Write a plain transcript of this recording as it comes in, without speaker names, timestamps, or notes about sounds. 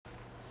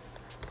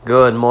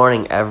Good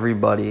morning,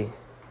 everybody.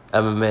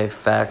 MMA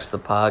Facts, the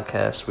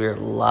podcast. We are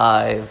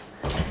live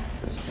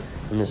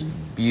on this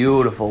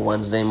beautiful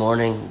Wednesday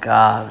morning.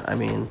 God,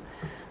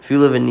 if you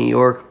live in New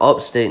York,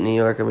 upstate New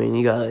York,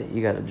 you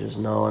gotta just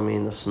know.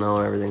 The snow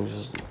and everything's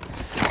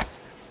just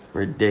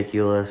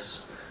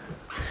ridiculous.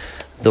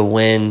 The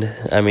wind,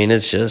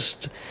 it's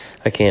just,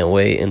 I can't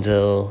wait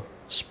until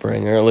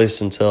spring, or at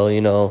least until,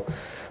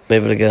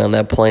 maybe to get on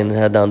that plane and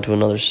head down to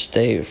another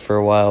state for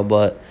a while,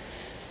 but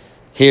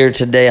here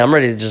today, I'm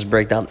ready to just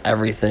break down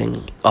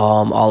everything.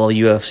 All of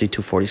UFC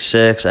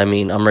 246.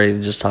 I'm ready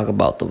to just talk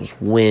about those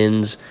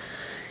wins,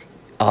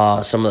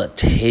 some of the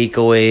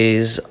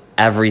takeaways,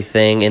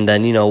 everything, and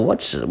then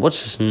what's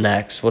just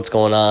next? What's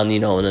going on?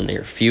 In the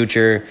near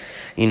future.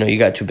 You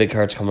got two big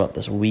cards coming up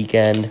this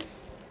weekend,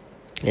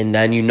 and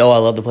then I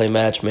love to play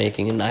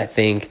matchmaking, and I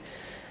think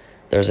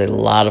there's a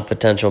lot of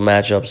potential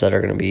matchups that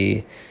are going to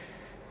be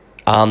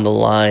on the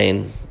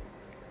line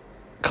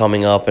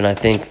coming up, and I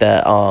think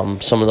that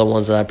some of the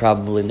ones that I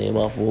probably name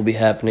off will be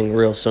happening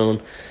real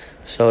soon.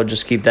 So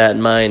just keep that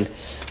in mind.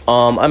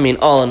 All in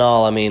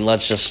all,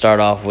 let's just start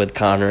off with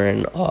Conor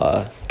and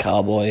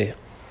Cowboy.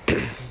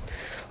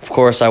 Of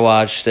course, I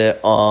watched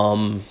it.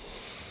 I'm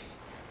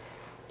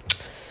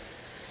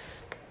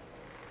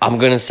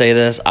going to say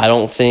this. I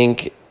don't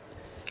think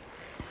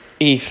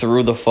he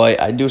threw the fight.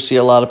 I do see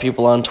a lot of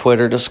people on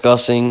Twitter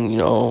discussing, he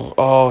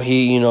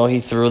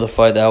threw the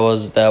fight. That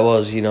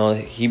was,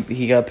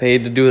 he got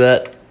paid to do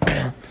that.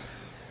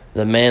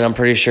 The man, I'm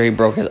pretty sure he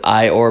broke his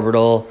eye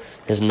orbital.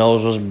 His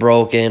nose was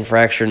broken,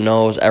 fractured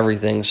nose,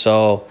 everything.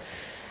 So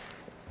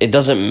it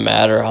doesn't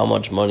matter how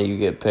much money you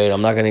get paid.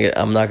 I'm not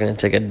gonna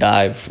take a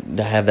dive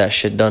to have that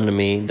shit done to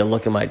me, to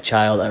look at my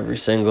child every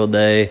single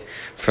day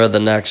for the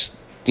next,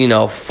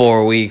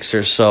 4 weeks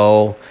or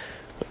so,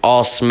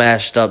 all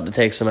smashed up to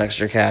take some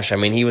extra cash.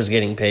 He was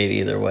getting paid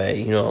either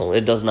way.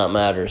 It does not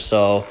matter.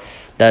 So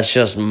that's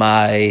just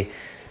my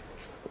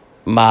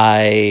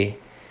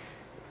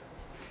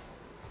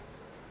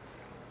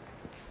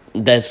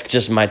that's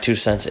just my 2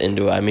 cents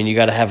into it. You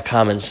got to have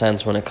common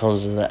sense when it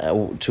comes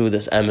to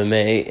this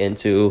MMA and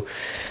to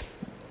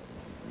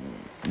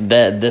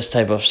this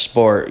type of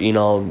sport. You're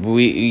not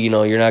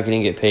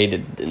going to get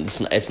paid.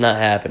 It's not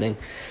happening.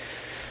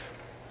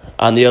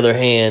 On the other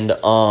hand,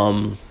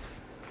 I'm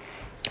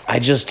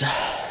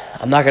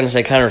not going to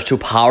say Conor was too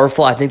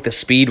powerful. I think the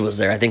speed was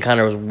there. I think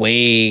Conor was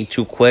way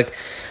too quick.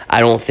 I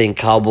don't think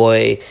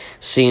Cowboy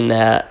seen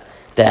that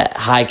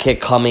high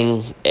kick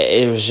coming.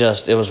 It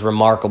was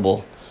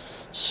remarkable.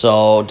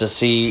 So to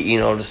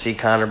see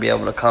Conor be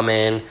able to come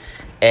in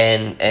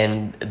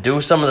and do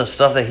some of the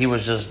stuff that he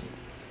was just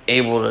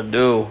able to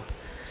do.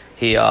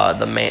 He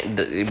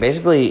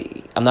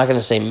basically, I'm not going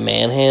to say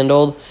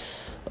manhandled,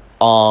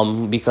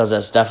 because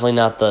that's definitely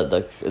not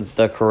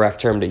the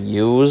correct term to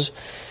use.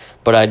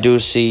 But I do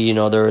see,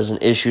 there was an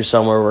issue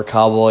somewhere where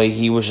Cowboy,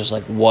 he was just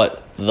like,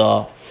 what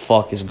the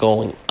fuck is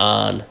going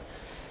on?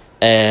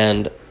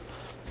 And,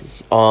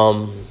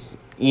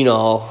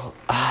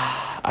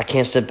 I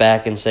can't sit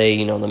back and say,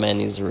 the man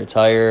needs to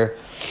retire.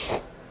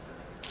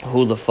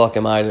 Who the fuck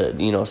am I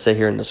to, sit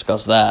here and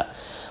discuss that?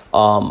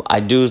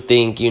 I do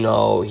think, he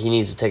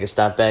needs to take a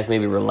step back,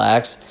 maybe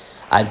relax.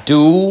 I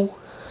do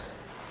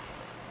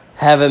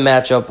have a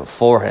matchup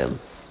for him.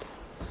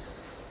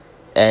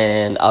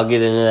 And I'll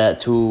get into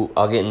that too.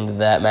 I'll get into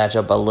that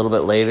matchup a little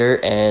bit later,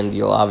 and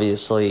you'll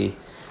obviously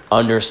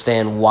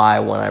understand why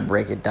when I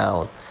break it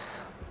down.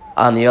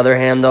 On the other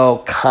hand, though,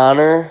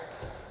 Conor,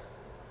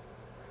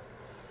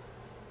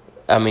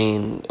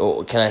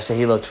 can I say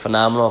he looked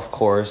phenomenal? Of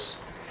course.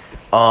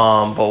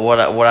 But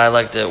what I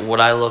look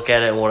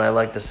at it and what I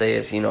like to say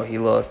is, he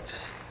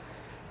looked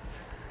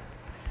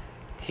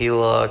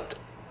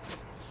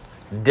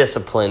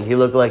disciplined. He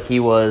looked like he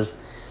was,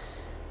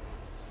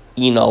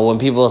 when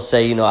people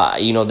say,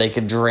 they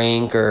could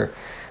drink or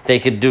they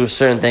could do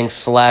certain things,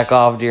 slack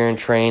off during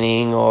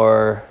training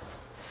or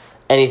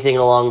anything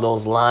along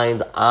those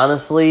lines.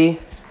 Honestly,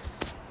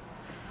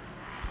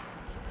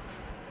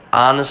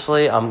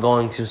 I'm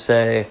going to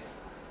say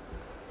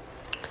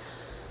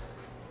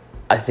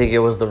I think it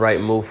was the right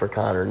move for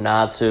Conor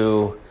not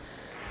to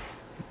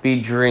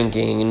be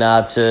drinking,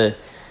 not to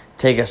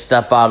take a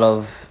step out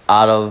of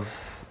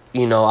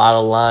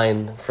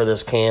line for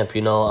this camp.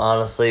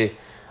 Honestly,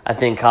 I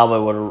think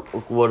Cowboy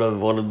would have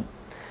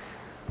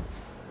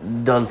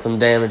done some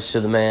damage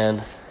to the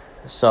man.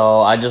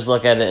 So I just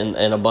look at it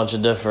in a bunch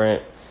of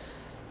different,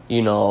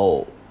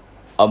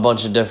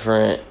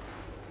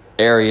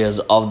 areas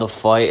of the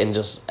fight,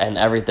 and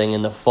everything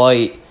in the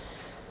fight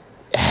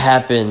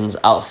happens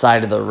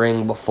outside of the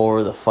ring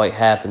before the fight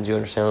happens. You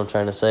understand what I'm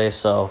trying to say?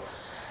 So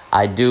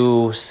I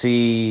do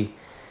see,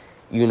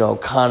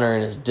 Conor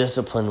and his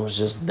discipline was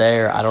just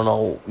there. I don't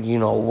know,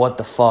 what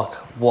the fuck,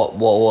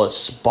 what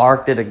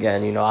sparked it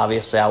again.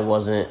 Obviously I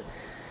wasn't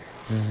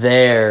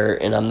there,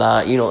 and I'm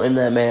not, in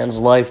that man's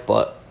life,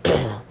 but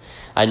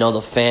I know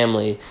the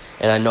family,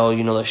 and I know,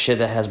 the shit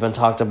that has been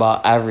talked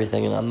about,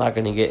 everything, and I'm not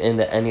going to get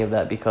into any of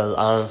that because,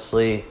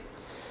 honestly,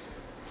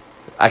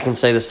 I can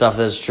say the stuff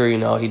that's true.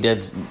 He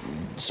did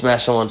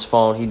smash someone's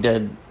phone. He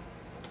did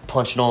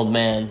punch an old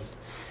man.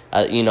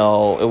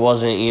 It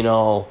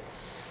wasn't,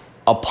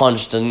 a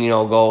punch to,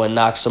 go and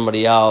knock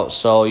somebody out.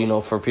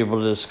 So, for people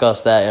to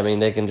discuss that, I mean,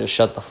 they can just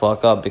shut the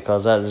fuck up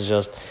because that is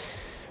just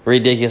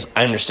ridiculous.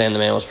 I understand the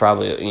man was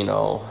probably, in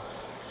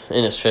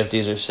his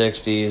 50s or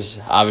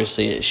 60s.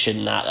 Obviously, it should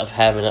not have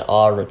happened at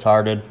all.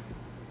 Retarded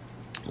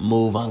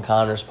move on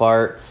Conor's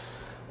part.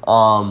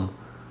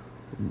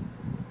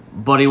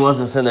 But he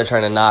wasn't sitting there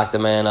trying to knock the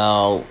man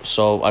out.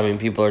 So, I mean,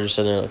 people are just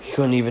sitting there like, he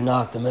couldn't even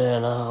knock the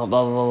man out,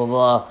 blah, blah, blah, blah,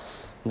 blah.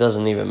 It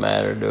doesn't even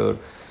matter, dude.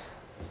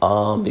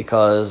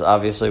 Because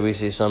obviously we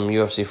see some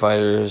UFC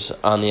fighters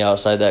on the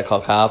outside that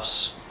call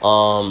cops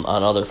on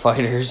other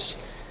fighters,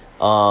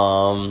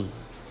 run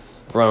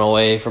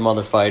away from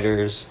other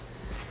fighters.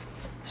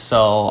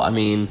 So, I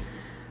mean,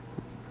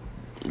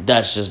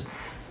 that's just,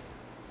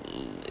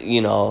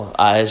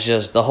 it's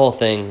just, the whole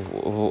thing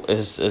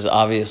is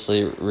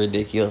obviously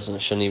ridiculous and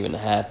it shouldn't even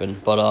happen.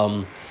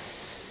 But,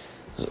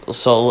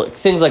 so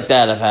things like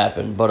that have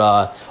happened.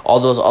 But all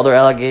those other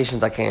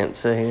allegations I can't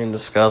sit here and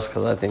discuss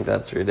because I think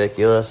that's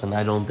ridiculous. And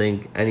I don't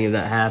think any of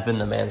that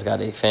happened. The man's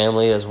got a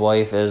family. His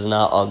wife is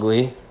not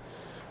ugly.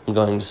 I'm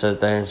going to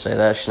sit there and say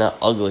that. She's not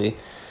ugly.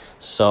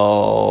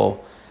 So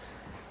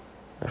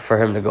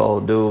for him to go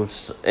do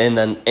and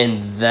then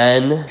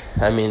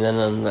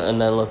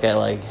look at,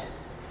 like,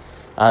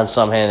 on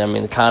some hand, I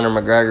mean, Conor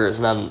McGregor is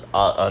not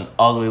an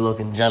ugly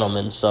looking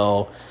gentleman,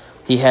 so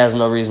he has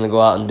no reason to go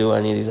out and do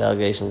any of these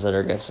allegations that are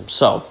against him.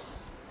 So,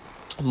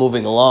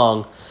 moving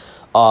along,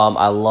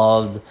 I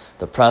loved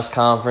the press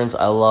conference.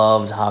 I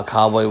loved how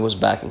Cowboy was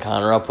backing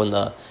Conor up when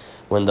the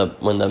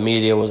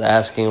media was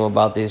asking him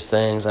about these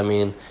things. I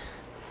mean,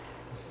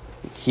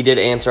 he did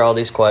answer all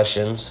these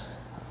questions.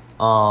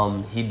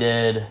 He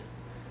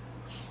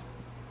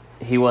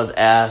was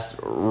asked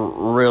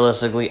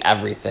realistically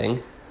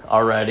everything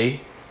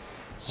already.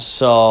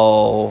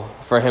 So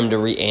for him to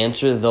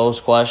re-answer those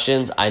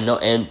questions, I know,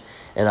 and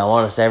I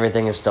want to say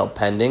everything is still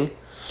pending.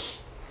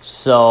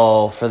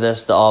 So for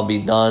this to all be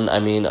done, I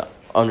mean,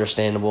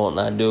 understandable, and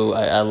I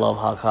love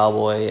how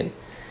Cowboy and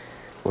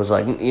was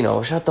like,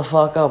 shut the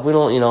fuck up. We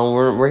don't,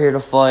 we're here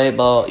to fight,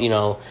 but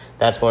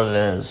that's what it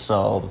is.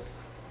 So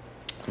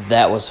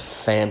that was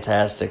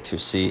fantastic to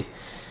see.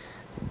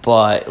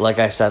 But like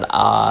I said,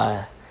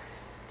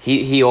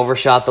 he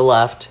overshot the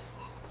left.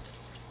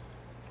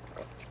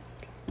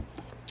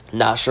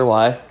 Not sure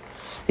why.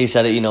 He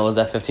said it, was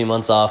that 15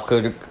 months off.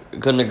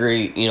 Couldn't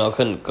agree, I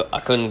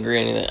couldn't agree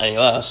any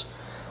less.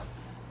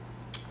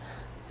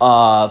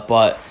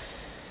 But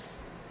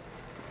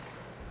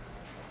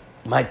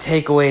my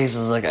takeaways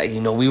is like,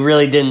 we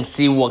really didn't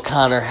see what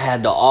Conor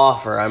had to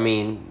offer. I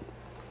mean,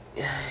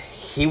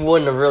 he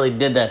wouldn't have really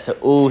did that to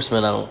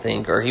Usman, I don't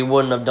think, or he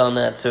wouldn't have done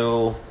that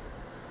to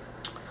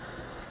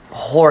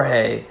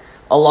Jorge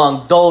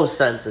along those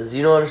senses.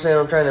 You know what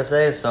I'm trying to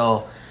say?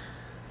 So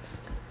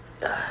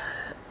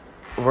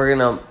we're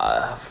going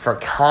to, for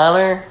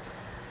Conor,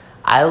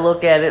 I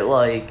look at it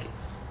like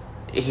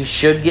he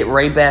should get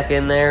right back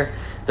in there.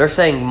 They're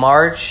saying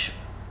March.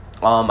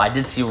 I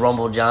did see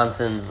Rumble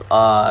Johnson's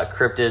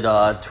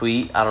cryptid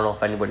tweet. I don't know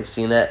if anybody's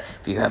seen that.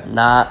 If you have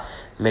not,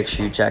 make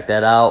sure you check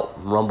that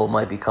out. Rumble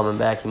might be coming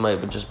back. He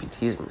might just be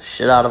teasing the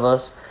shit out of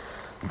us.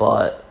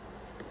 But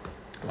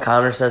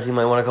Conor says he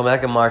might want to come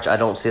back in March. I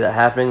don't see that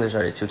happening. There's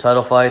already 2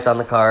 title fights on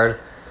the card.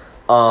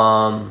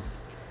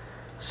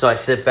 So I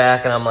sit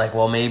back and I'm like,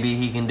 well, maybe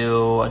he can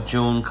do a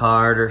June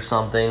card or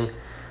something.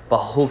 But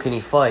who can he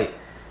fight?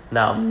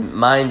 Now,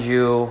 mind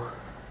you,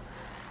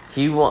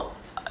 they want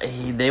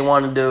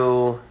to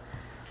do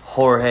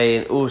Jorge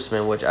and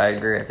Usman, which I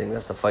agree. I think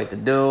that's the fight to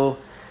do.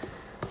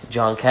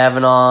 John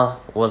Kavanagh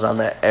was on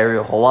that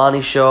Ariel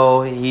Helwani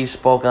show. He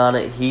spoke on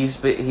it. He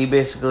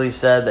basically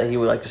said that he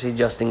would like to see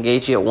Justin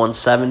Gaethje at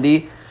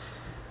 170.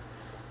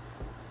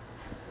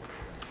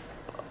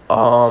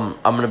 I'm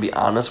going to be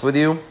honest with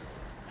you.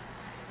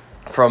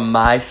 From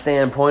my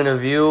standpoint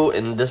of view,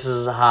 and this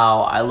is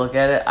how I look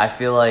at it, I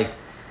feel like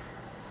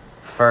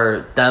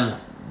for them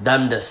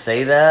to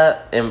say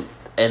that, and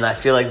I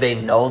feel like they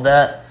know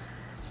that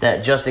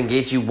Justin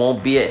Gaethje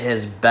won't be at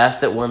his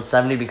best at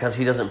 170 because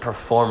he doesn't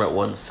perform at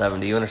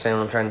 170. You understand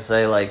what I'm trying to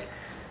say? Like,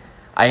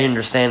 I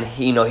understand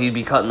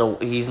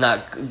he's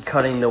not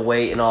cutting the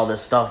weight and all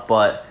this stuff,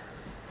 but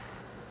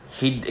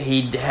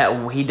he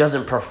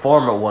doesn't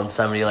perform at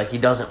 170. Like, he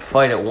doesn't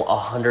fight at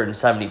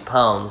 170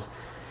 pounds.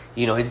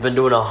 He's been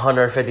doing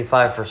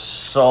 155 for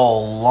so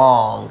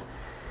long.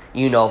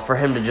 For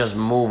him to just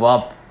move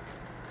up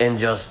and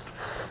just,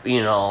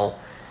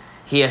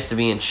 he has to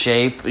be in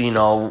shape.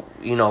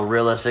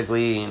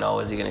 Realistically,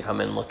 is he gonna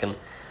come in looking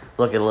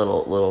a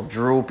little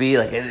droopy?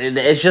 Like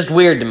it's just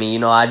weird to me.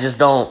 I just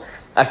don't.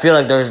 I feel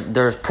like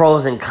there's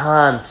pros and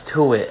cons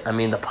to it. I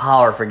mean, the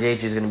power for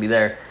Gaethje is gonna be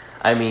there.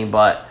 I mean,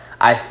 but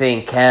I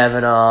think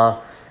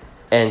Kavanagh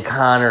and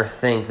Conor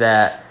think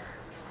that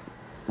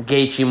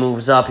Gaethje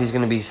moves up, he's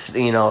going to be,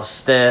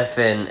 stiff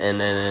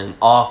and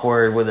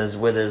awkward with his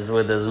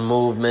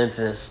movements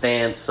and his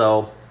stance.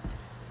 So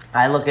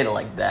I look at it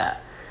like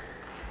that.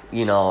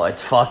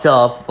 it's fucked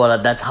up,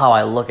 but that's how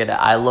I look at it.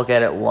 I look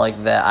at it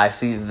like that. I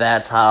see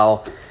that's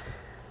how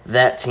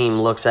that team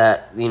looks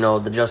at,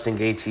 the Justin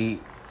Gaethje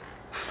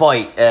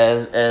fight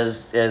as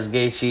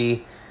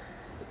Gaethje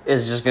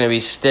is just going to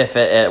be stiff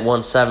at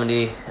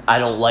 170. I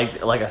don't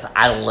like I said,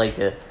 I don't like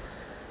it.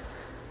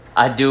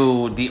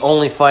 The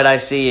only fight I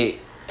see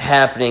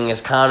happening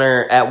is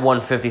Conor at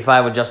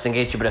 155 with Justin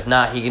Gaethje, but if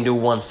not, he can do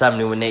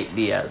 170 with Nate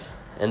Diaz,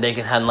 and they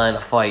can headline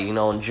a fight,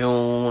 in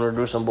June or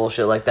do some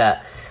bullshit like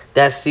that.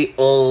 That's the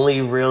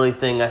only really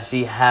thing I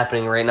see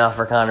happening right now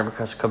for Conor,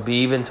 because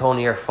Khabib and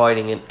Tony are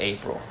fighting in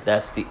April.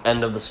 That's the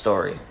end of the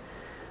story.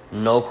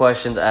 No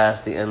questions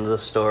asked, the end of the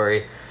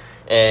story.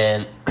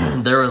 And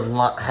there was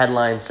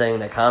headlines saying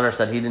that Conor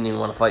said he didn't even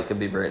want to fight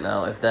Khabib right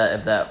now if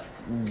that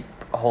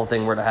whole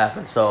thing were to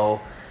happen. So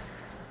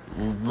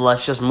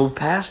let's just move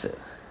past it.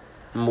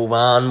 Move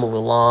on, move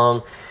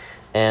along.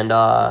 And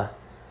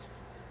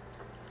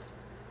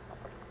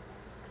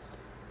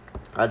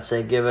I'd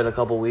say give it a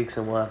couple weeks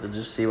and we'll have to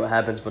just see what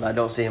happens. But I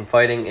don't see him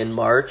fighting in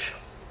March.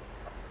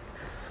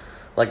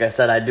 Like I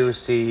said, I do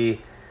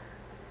see,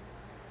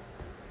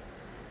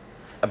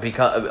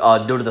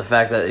 because due to the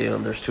fact that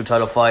there's 2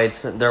 title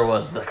fights,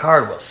 the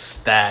card was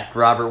stacked.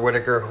 Robert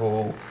Whittaker,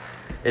 who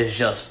is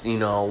just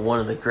one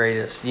of the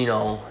greatest,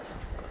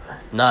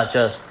 not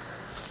just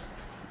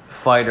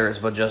fighters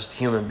but just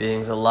human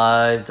beings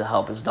alive, to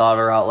help his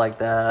daughter out like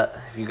that.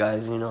 If you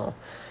guys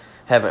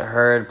haven't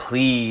heard,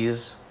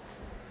 please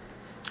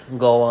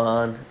go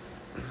on.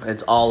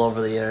 It's all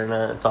over the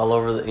internet. It's all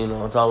over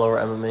it's all over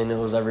MMA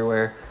news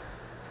everywhere.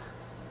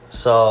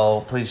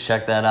 So please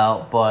check that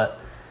out. But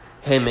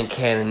him and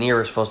Cannonier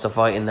were supposed to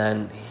fight, and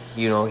then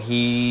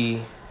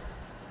he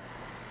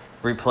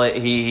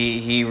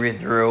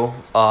withdrew.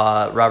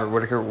 Robert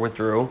Whittaker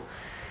withdrew,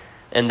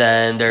 and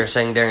then they're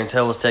saying Darren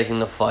Till was taking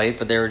the fight,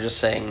 but they were just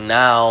saying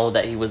now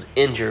that he was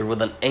injured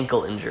with an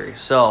ankle injury.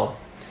 So,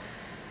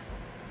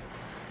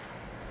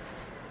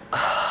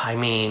 I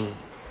mean,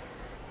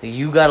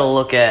 you got to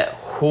look at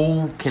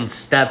who can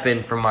step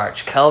in for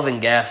March. Kelvin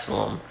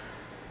Gastelum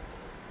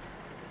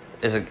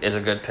is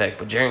a good pick,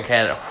 but Jaron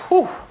Canada,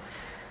 whew.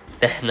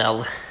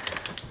 Now,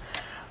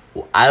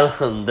 I love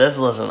Kelvin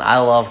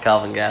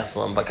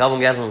Gastelum, but Kelvin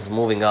Gastelum's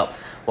moving up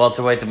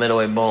welterweight to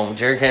middleweight. Boom.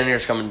 Jaron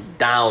Cannonier's coming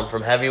down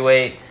from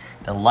heavyweight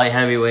to light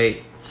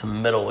heavyweight to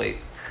middleweight.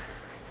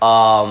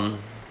 I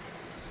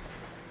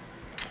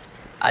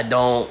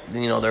don't,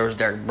 there was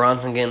Derek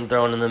Brunson getting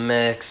thrown in the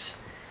mix.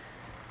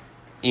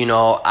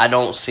 I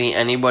don't see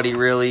anybody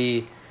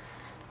really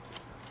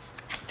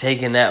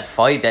taking that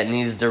fight that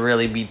needs to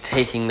really be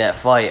taking that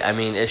fight. I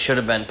mean, it should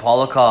have been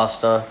Paulo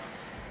Costa,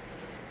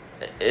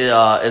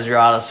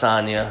 Israel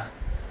Adesanya,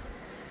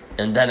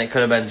 and then it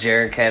could have been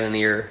Jared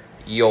Cannonier,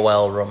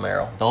 Yoel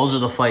Romero. Those are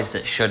the fights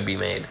that should be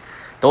made.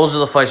 Those are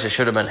the fights that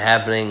should have been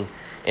happening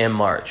in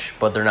March,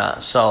 but they're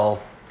not.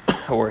 So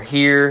we're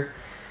here.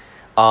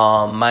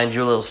 Mind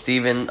you, little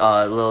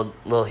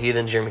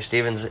heathen Jeremy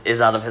Stevens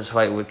is out of his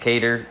fight with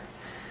Cater,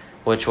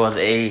 which was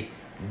a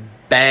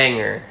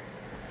banger.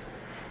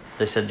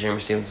 They said Jeremy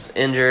Stevens is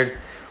injured,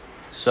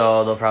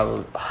 so they'll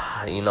probably,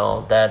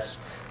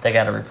 they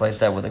got to replace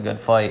that with a good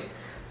fight.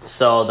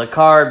 So the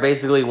card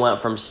basically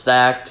went from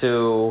stacked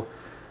to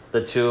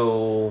the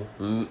 2,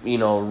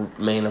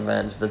 main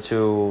events, the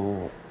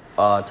 2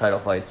 title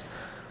fights.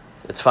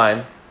 It's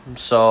fine.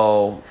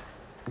 So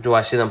do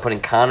I see them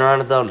putting Conor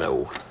on it, though?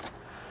 No.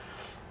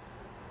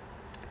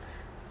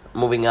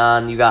 Moving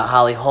on, you got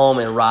Holly Holm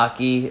and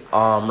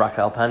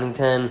Raquel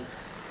Pennington.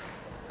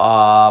 A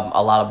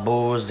lot of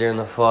boos during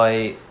the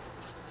fight,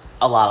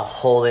 a lot of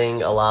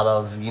holding, a lot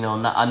of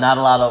not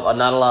a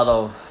lot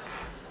of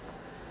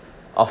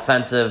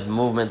offensive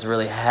movements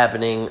really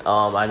happening.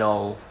 I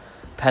know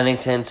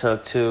Pennington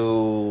took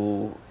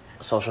to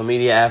social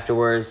media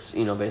afterwards,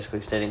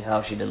 basically stating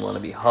how she didn't want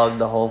to be hugged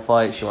the whole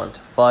fight. She wanted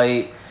to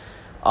fight.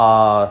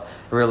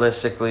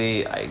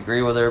 Realistically, I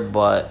agree with her,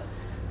 but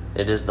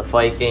it is the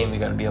fight game. You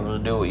got to be able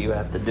to do what you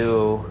have to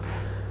do.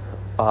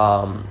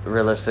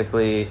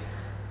 Realistically,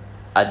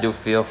 I do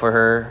feel for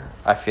her.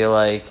 I feel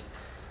like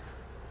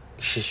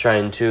she's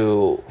trying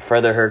to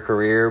further her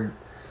career,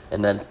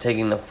 and then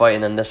taking the fight,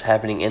 and then this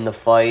happening in the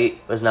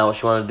fight is not what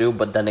she wanted to do.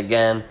 But then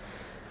again,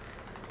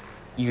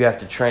 you have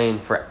to train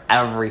for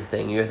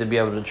everything. You have to be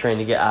able to train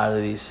to get out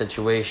of these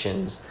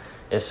situations.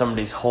 If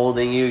somebody's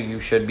holding you, you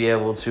should be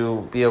able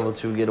to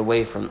get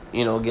away from,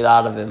 get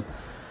out of him,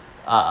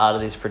 out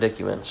of these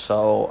predicaments.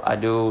 So I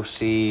do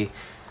see,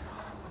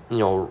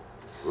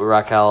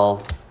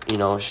 Raquel,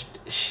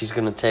 she's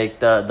going to take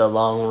the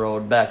long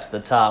road back to the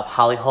top.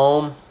 Holly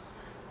Holm,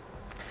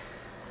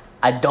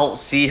 I don't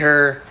see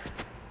her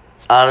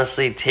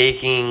honestly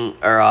taking,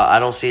 or I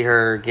don't see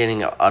her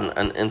getting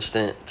an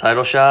instant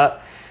title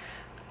shot.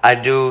 I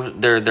do,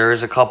 there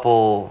is a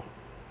couple,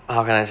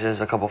 how can I say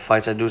this, a couple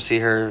fights I do see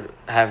her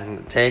having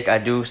to take. I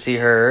do see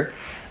her,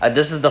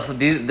 this is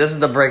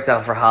the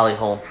breakdown for Holly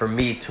Holm, for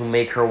me to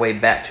make her way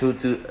back to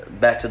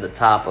the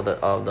top of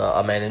the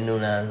Amanda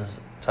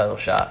Nunes title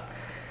shot.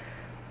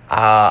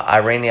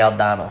 Irene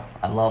Aldana,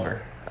 I love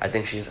her. I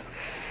think she's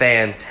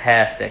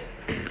fantastic.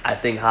 I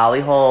think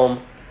Holly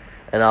Holm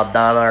and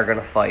Aldana are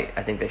gonna fight.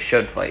 I think they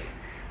should fight.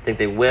 I think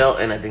they will,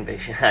 and I think they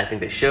should. I think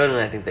they should, and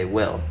I think they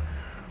will.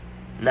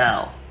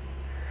 Now,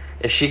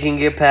 if she can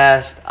get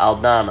past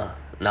Aldana,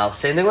 now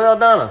same thing with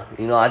Aldana.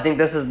 I think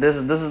this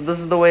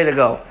is the way to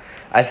go.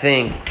 I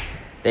think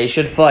they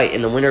should fight,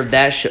 and the winner of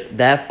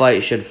that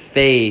fight should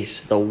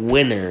face the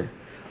winner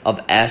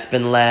of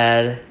Aspen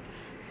Ladd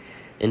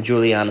and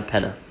Juliana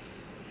Pena.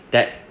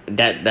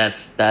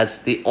 That's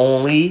the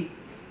only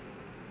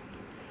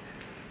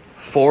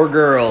 4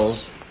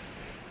 girls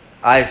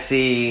I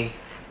see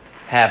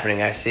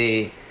happening. I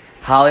see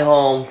Holly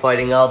Holm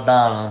fighting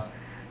Aldana,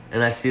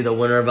 and I see the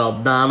winner of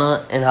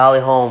Aldana and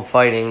Holly Holm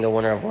fighting the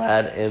winner of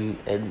Ladd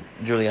and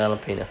Juliana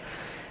Pena.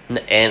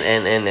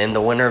 And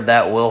the winner of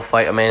that will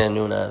fight Amanda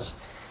Nunes.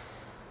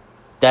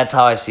 That's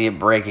how I see it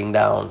breaking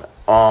down.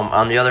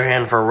 On the other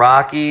hand, for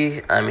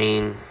Rocky, I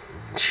mean,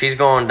 she's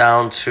going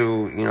down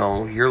to,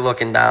 you're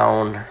looking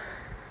down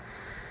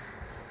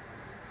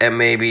at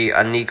maybe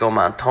a Nico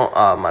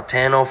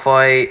Montano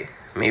fight,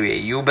 maybe a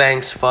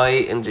Eubanks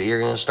fight, and you're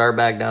going to start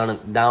back down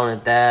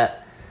at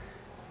that.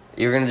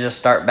 You're going to just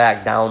start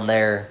back down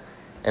there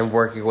and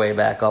work your way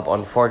back up.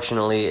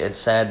 Unfortunately, it's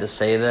sad to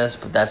say this,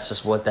 but that's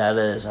just what that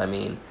is. I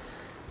mean,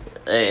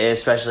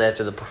 especially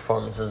after the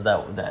performances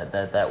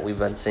that we've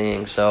been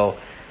seeing. So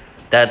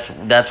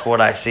that's what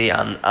I see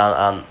on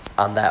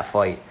that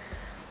fight.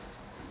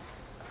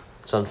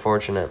 It's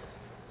unfortunate.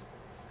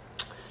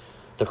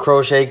 The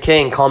Crochet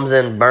King comes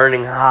in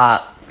burning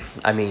hot.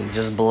 I mean,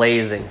 just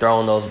blazing,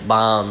 throwing those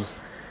bombs.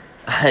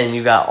 And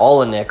you got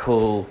Olenek,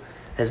 who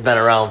has been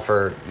around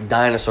for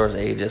dinosaurs'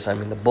 ages. I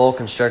mean, the Bull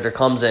Constrictor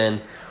comes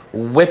in,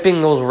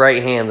 whipping those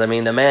right hands. I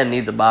mean, the man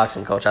needs a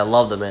boxing coach. I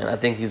love the man. I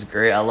think he's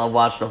great. I love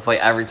watching him fight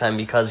every time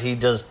because he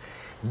just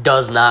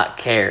does not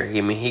care.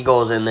 I mean, he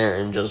goes in there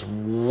and just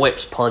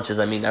whips punches.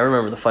 I mean, I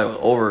remember the fight with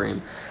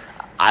Overeem.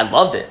 I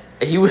loved it.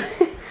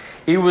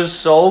 He was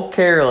so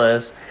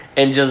careless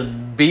and just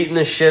beating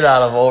the shit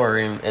out of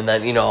Overeem. And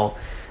then,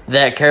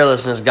 that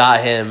carelessness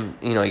got him,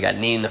 he got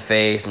knee in the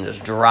face and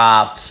just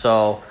dropped.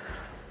 So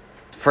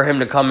for him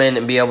to come in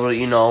and be able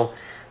to,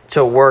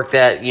 to work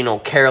that,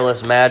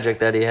 careless magic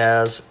that he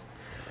has,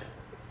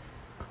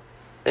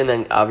 and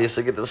then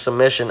obviously get the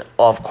submission,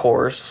 of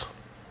course.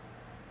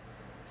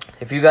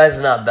 If you guys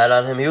did not bet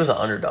on him, he was an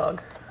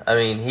underdog. I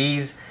mean,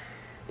 he's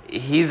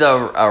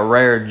a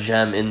rare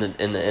gem in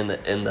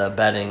the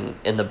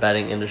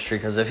betting industry,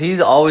 because if he's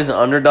always an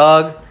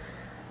underdog,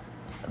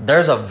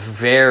 there's a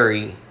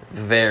very,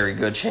 very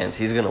good chance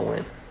he's gonna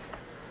win.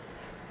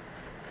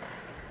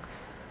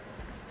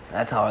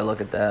 That's how I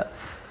look at that.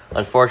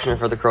 Unfortunate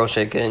for the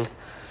Crochet King.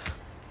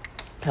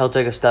 He'll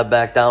take a step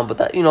back down, but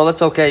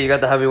that's okay. You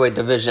got the heavyweight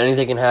division.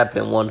 Anything can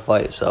happen in one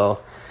fight, so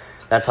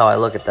that's how I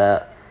look at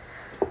that.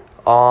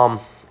 And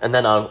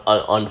then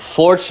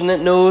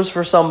unfortunate news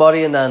for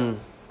somebody, and then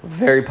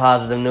very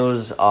positive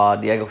news.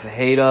 Diego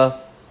Ferreira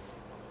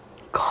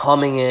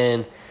coming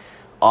in.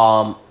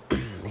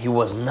 He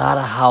was not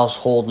a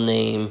household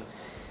name.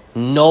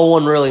 No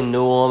one really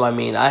knew him. I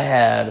mean, I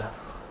had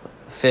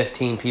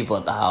 15 people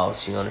at the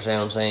house. You understand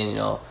what I'm saying?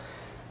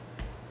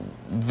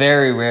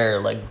 Very rare.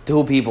 Like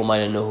 2 people might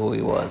have known who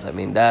he was. I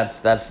mean,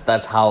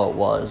 that's how it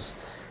was,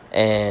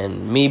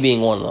 and me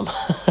being one of them.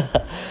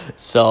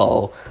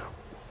 So,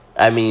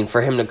 I mean,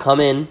 for him to come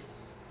in,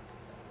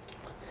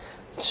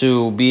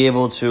 to be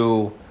able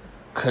to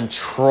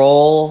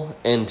control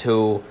and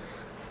to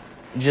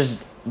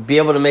just be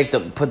able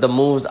to put the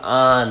moves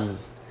on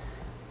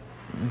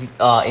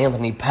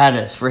Anthony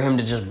Pettis, for him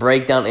to just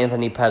break down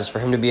Anthony Pettis, for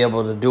him to be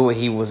able to do what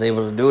he was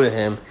able to do to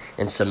him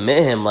and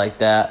submit him like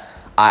that,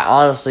 I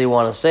honestly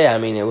want to say, I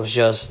mean, it was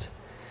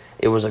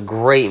a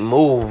great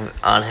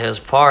move on his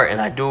part, and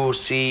I do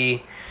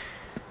see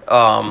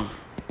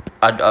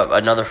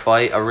another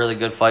fight, a really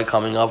good fight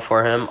coming up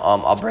for him.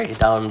 I'll break it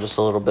down in just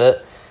a little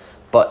bit.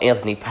 But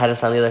Anthony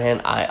Pettis, on the other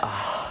hand,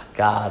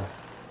 God,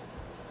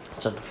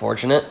 it's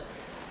unfortunate.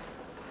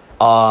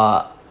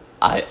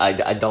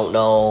 I don't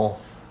know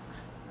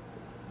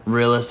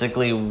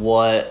realistically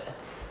what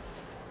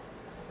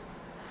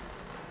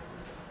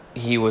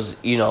he was,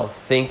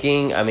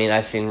 thinking. I mean,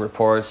 I've seen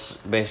reports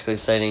basically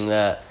saying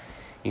that,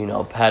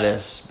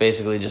 Pettis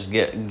basically just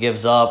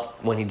gives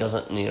up when he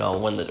doesn't,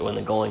 when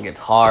the going gets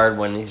hard,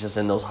 when he's just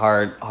in those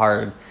hard,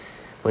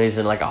 when he's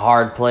in like a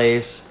hard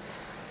place.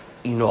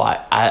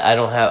 I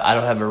don't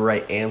have a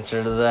right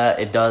answer to that.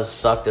 It does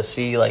suck to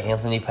see like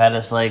Anthony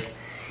Pettis, like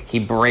he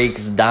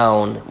breaks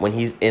down when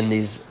he's in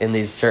these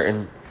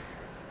certain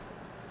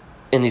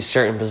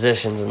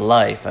positions in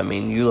life. I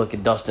mean, you look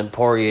at Dustin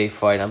Poirier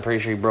fight. I'm pretty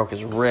sure he broke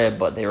his rib,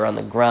 but they were on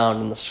the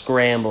ground in the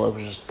scramble. It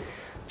was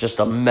just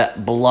a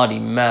bloody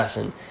mess,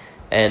 and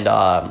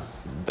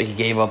but he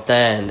gave up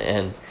then.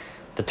 And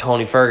the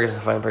Tony Ferguson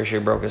fight, I'm pretty sure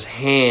he broke his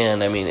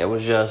hand. I mean, it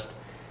was just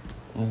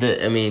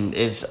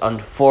it's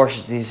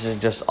unfortunate. These are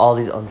just all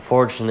these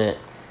unfortunate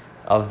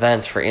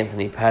events for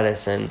Anthony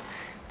Pettis, and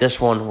this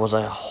one was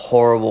a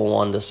horrible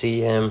one to see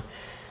him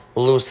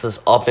lose to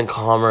this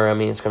up-and-comer. I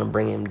mean, it's going to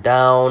bring him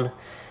down.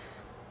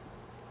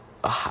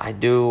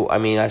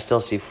 I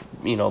still see,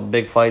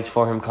 big fights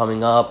for him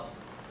coming up.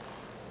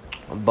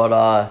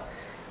 But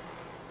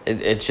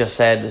it's just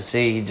sad to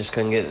see he just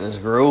couldn't get in his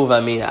groove.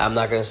 I mean, I'm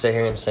not going to sit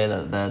here and say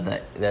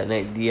that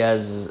Nate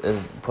Diaz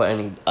is put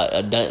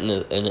a dent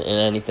in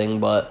anything,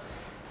 but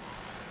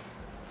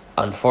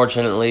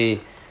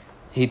unfortunately,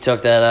 he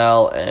took that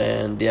out,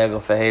 and Diego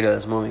Ferreira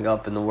is moving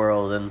up in the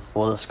world, and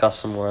we'll discuss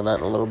some more on that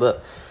in a little bit.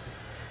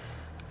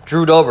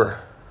 Drew Dober.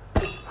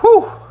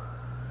 Whew.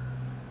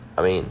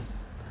 I mean,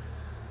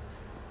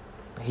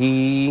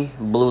 he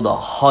blew the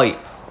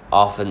hype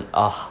off of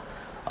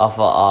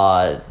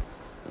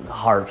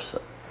Harps.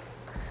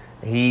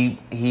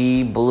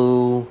 He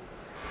blew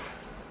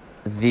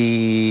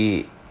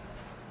the.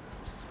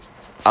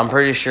 I'm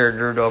pretty sure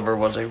Drew Dober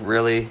I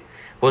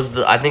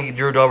think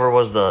Drew Dober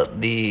was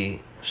the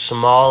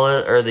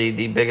smallest or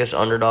the biggest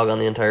underdog on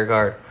the entire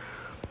card,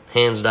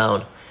 hands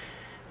down.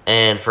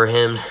 And for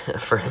him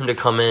to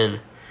come in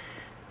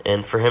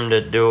and for him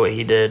to do what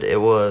he did, it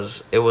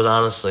was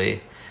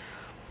honestly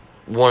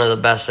one of the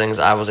best things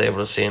I was able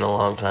to see in a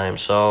long time.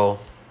 So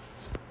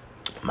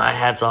my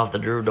hat's off to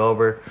Drew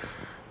Dober.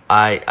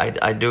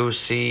 I do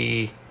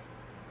see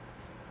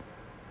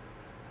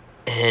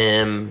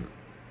him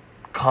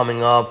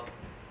coming up,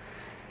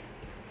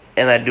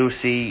 and I do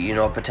see,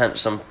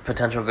 some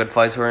potential good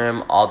fights for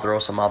him. I'll throw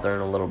some out there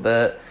in a little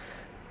bit.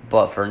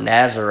 But for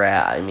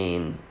Nasrat, I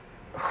mean,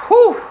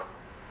 whew.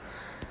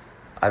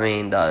 I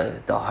mean,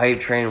 the hype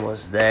train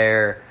was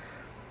there.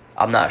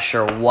 I'm not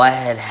sure what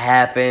had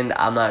happened.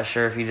 I'm not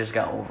sure if he just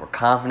got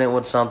overconfident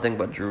with something,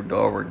 but Drew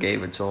Dober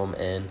gave it to him,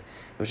 and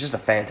it was just a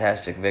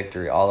fantastic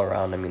victory all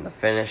around. I mean, the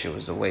finish, it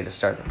was the way to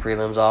start the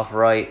prelims off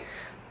right.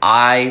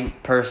 I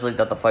personally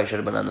thought the fight should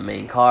have been on the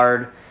main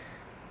card.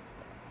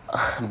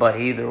 But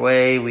either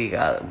way, we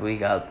got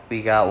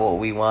what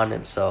we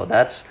wanted. So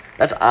that's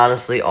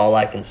honestly all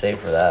I can say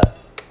for that.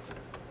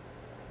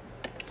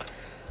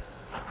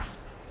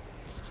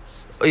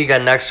 What you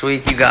got next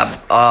week? You got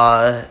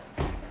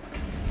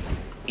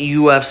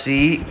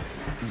UFC,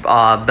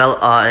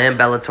 and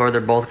Bellator.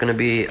 They're both going to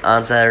be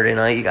on Saturday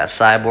night. You got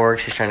Cyborg.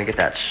 She's trying to get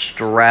that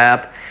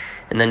strap.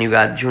 And then you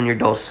got Junior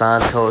Dos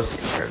Santos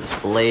and Curtis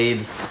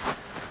Blades.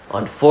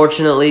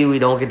 Unfortunately, we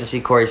don't get to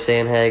see Corey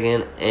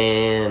Sandhagen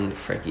and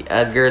Frankie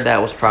Edgar. That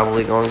was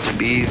probably going to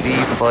be the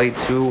fight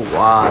to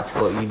watch.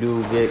 But you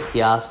do get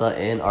Chiesa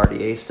and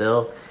RDA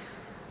still.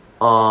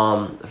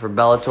 For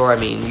Bellator, I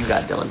mean, you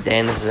got Dylan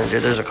Dennis is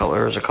injured.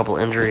 There was a couple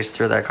injuries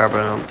through that card,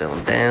 but I know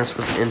Dylan Dennis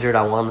was injured.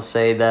 I want to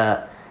say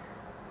that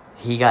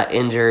he got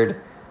injured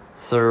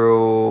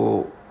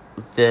through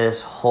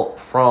this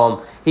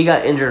he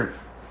got injured.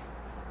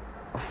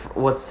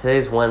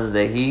 Today's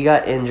Wednesday. He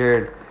got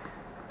injured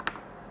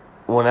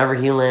whenever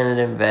he landed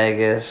in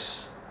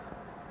Vegas,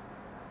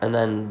 and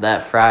then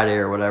that Friday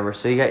or whatever.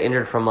 So he got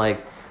injured from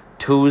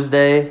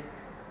Tuesday,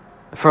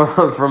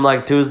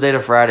 from Tuesday to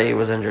Friday. He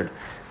was injured,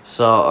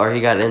 or he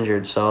got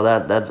injured. So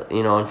that's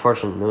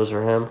unfortunate news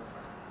for him.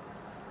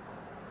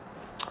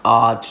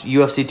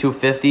 UFC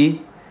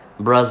 250,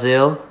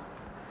 Brazil,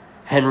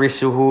 Henry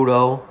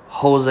Cejudo,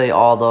 Jose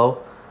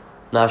Aldo.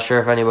 Not sure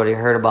if anybody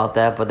heard about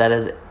that, but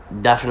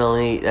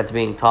that's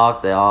being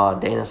talked.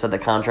 Dana said the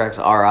contracts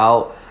are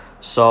out.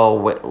 So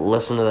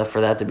listen to that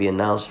for that to be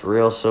announced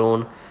real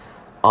soon.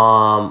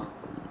 Tyron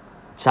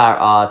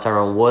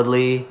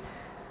Woodley,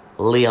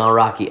 Leon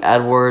Rocky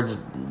Edwards,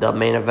 the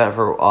main event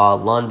for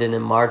London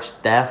in March.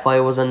 That fight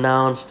was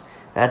announced.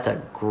 That's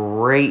a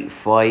great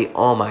fight.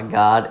 Oh my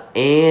God!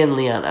 And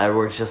Leon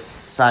Edwards just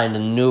signed a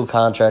new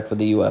contract with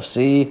the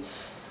UFC.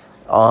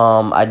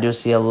 I do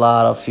see a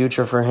lot of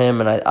future for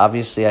him, and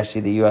I see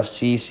the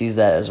UFC sees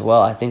that as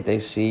well. I think they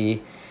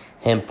see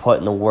him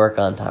putting the work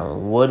on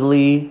Tyron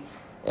Woodley.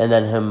 And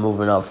then him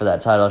moving up for that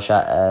title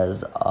shot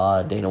as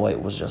Dana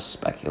White was just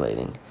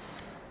speculating.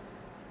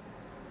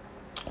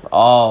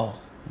 Oh,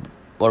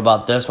 what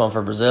about this one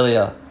for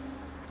Brasilia?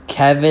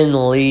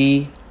 Kevin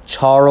Lee,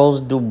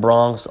 Charles do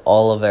Bronx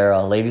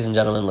Oliveira. Ladies and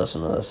gentlemen,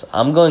 listen to this.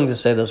 I'm going to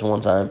say this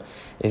one time.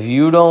 If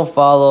you don't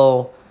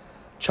follow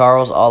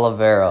Charles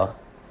Oliveira,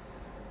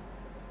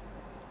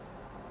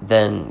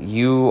 then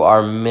you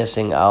are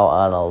missing out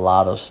on a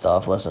lot of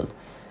stuff. Listen,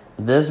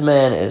 this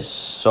man is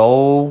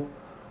so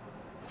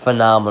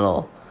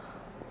phenomenal.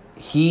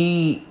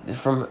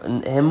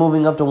 From him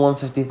moving up to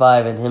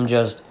 155 and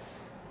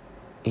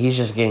he's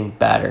just getting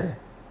better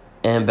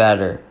and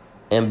better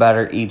and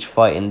better each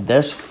fight. And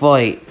this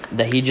fight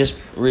that he just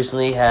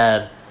recently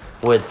had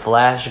with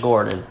Flash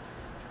Gordon,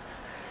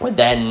 with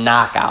that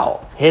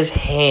knockout, his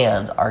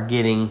hands are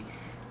getting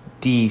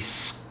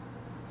disgusting.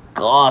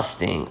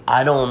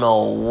 I don't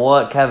know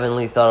what Kevin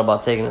Lee thought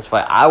about taking this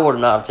fight. I would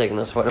not have taken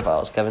this fight if I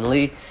was Kevin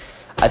Lee.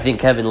 I think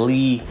Kevin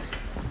Lee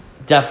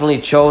definitely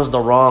chose the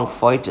wrong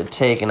fight to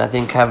take, and I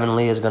think Kevin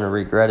Lee is going to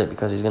regret it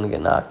because he's going to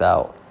get knocked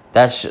out.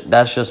 That's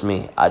just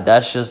me.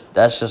 That's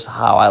just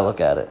how I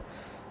look at it.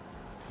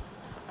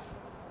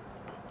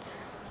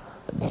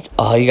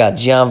 You got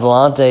Gian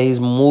Vellante.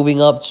 He's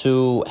moving up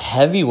to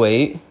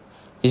heavyweight.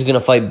 He's going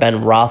to fight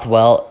Ben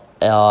Rothwell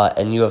in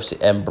UFC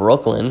and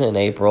Brooklyn in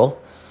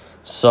April.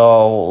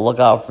 So look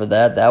out for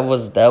that. That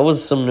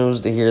was some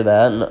news to hear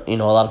that.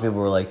 And, a lot of people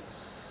were like,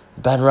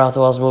 Ben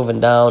Rothwell's moving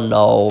down.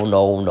 No.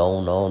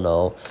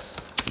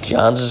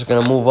 John's just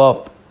going to move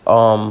up.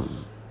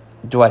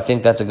 Do I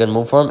think that's a good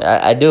move for him?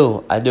 I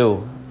do. I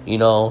don't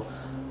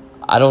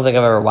think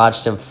I've ever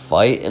watched him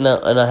fight in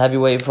a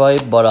heavyweight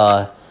fight,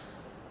 but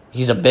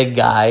he's a big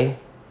guy,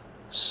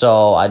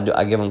 so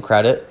I give him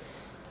credit.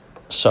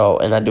 So,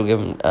 and I do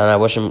give him, and I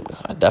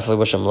definitely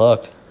wish him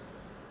luck.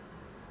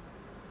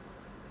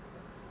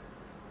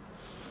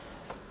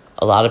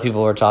 A lot of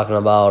people were talking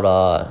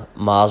about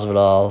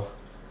Masvidal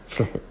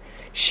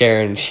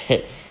sharing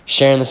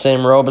the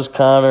same robe as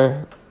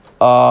Conor.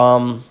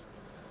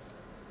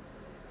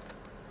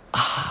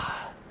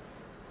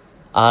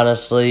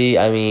 Honestly,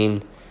 I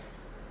mean,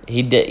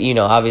 he did.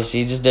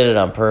 Obviously, he just did it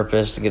on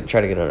purpose to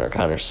try to get under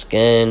Conor's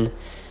skin.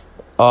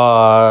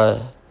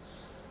 I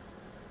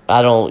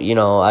don't.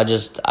 I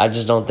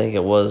just don't think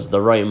it was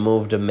the right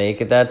move to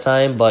make at that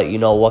time. But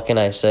what can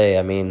I say?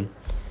 I mean,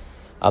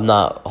 I'm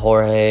not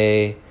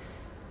Jorge.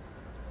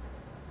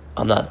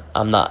 I'm not.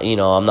 I'm not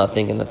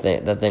thinking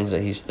the things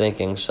that he's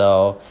thinking.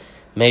 So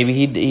maybe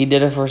he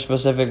did it for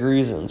specific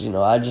reasons.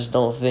 I just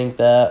don't think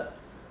that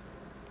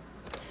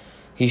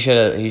he should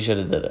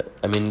have did it.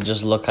 I mean, it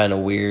just looked kind of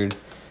weird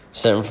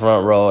sitting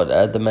front row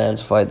at the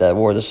men's fight that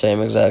wore the same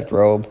exact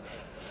robe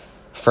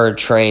for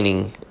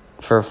training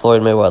for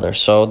Floyd Mayweather.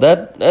 So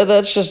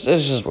it's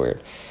just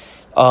weird.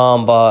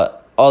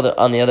 But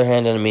on the other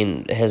hand, I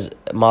mean, his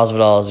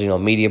Masvidal's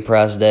media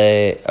press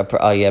day,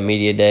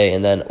 media day,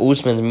 and then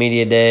Usman's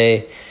media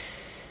day.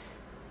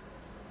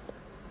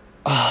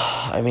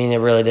 I mean, it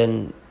really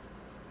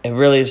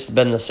has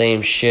been the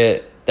same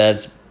shit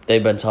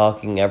they've been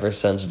talking ever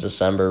since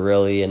December,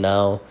 really, and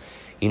now,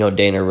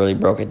 Dana really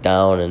broke it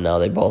down, and now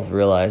they both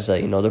realize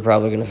that, they're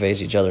probably going to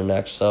face each other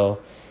next, so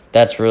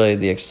that's really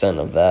the extent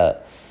of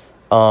that.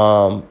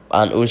 On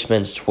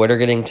Usman's Twitter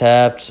getting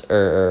tapped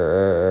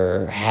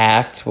or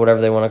hacked,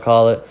 whatever they want to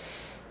call it,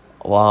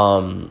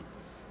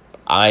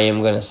 I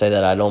am going to say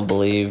that I don't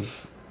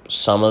believe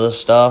some of the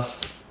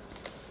stuff,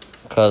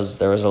 because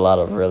there was a lot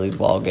of really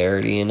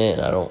vulgarity in it,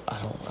 and I don't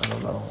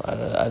know.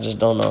 I just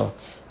don't know.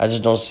 I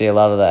just don't see a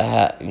lot of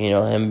that.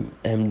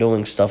 Him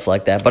doing stuff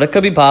like that. But it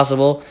could be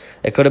possible.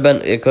 It could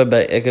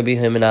be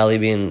him and Ali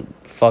being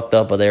fucked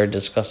up, but they were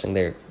discussing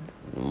their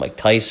Mike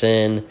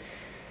Tyson,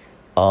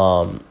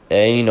 and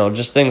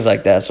just things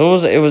like that. So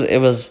it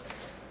was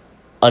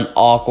an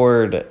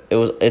awkward.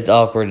 It's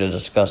awkward to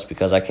discuss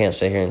because I can't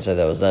sit here and say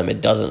that was them. It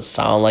doesn't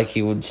sound like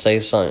he would say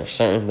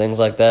certain things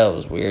like that. It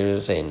was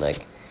weird saying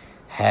like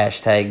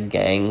hashtag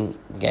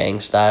gang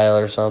style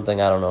or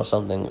something. I don't know,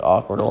 something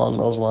awkward along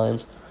those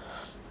lines.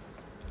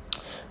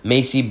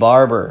 Macy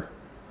Barber.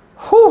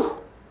 Whew.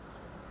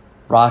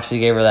 Roxy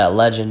gave her that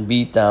legend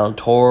beatdown,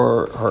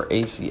 tore her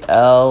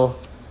ACL.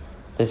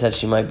 They said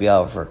she might be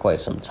out for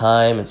quite some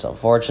time. It's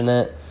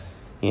unfortunate.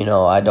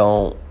 I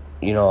don't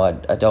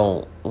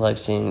like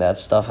seeing that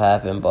stuff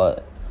happen,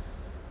 but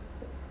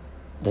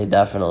that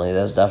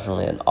was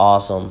definitely an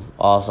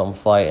awesome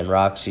fight, and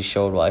Roxy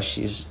showed why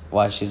she's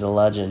a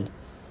legend.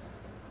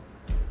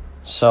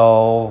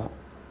 So,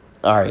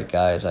 all right,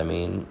 guys. I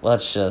mean,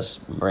 let's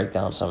just break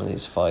down some of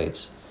these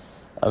fights.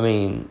 I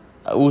mean,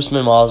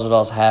 Usman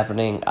Masvidal's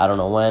happening. I don't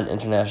know when.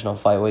 International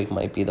Fight Week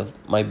might be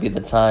the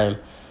time,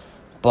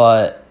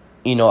 but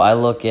I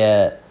look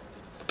at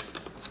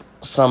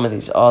some of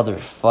these other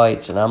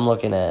fights, and I'm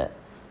looking at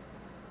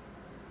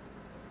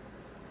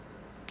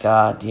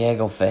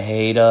Diego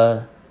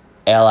Ferreira,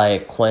 Al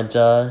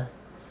Iaquinta.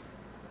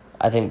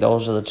 I think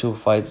those are the two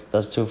fights.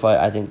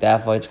 I think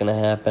that fight's gonna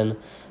happen.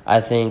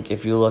 I think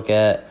if you look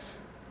at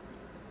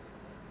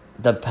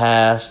the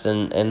past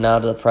and now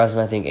to the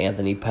present, I think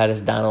Anthony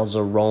Pettis, Donald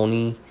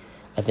Cerrone,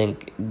 I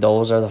think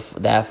those are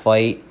that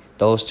fight.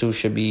 Those two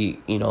should be,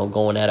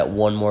 going at it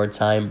one more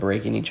time,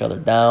 breaking each other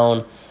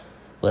down.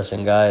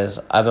 Listen, guys,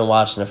 I've been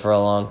watching it for a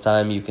long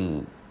time. You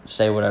can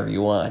say whatever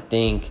you want. I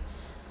think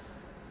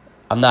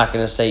I'm not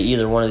going to say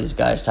either one of these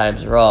guys'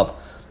 times are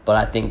up, but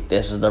I think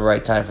this is the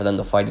right time for them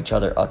to fight each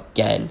other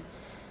again.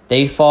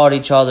 They fought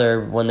each other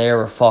when they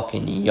were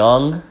fucking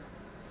young.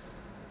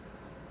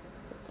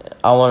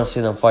 I want to see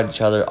them fight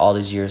each other all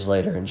these years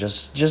later and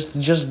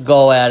just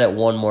go at it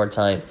one more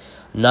time.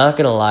 I'm not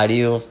going to lie to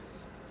you.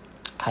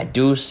 I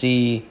do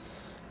see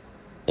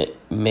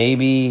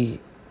maybe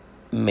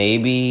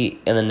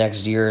in the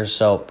next year or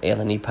so,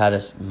 Anthony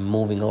Pettis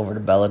moving over to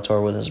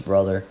Bellator with his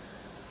brother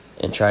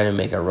and trying to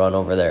make a run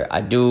over there. I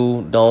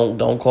do.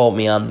 Don't quote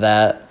me on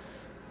that.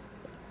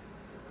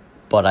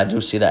 But I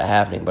do see that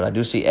happening. But I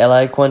do see Al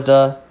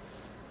Iaquinta.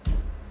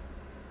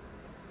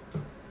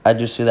 I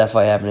do see that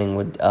fight happening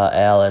with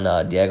Al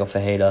and Diego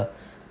Ferreira.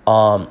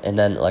 And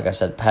then, like I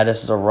said,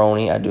 Pettis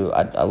Cerrone. I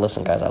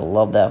listen, guys. I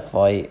love that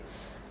fight.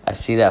 I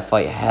see that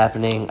fight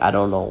happening. I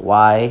don't know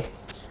why.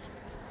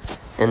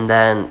 And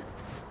then,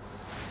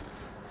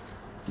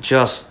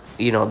 just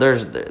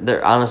there's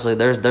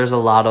a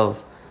lot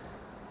of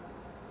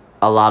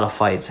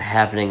fights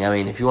happening. I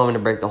mean, if you want me to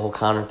break the whole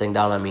Conor thing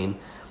down, I mean,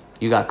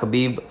 You got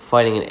Khabib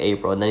fighting in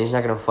April, and then he's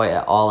not going to fight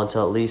at all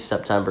until at least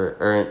September,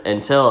 or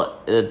until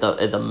at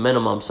the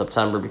minimum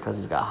September, because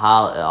he's got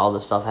all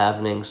this stuff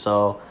happening.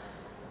 So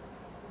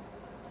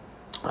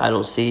I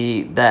don't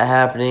see that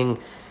happening.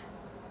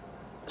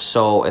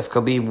 So if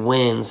Khabib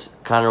wins,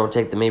 Conor will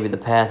take maybe the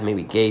path,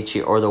 maybe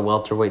Gaethje or the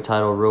welterweight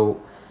title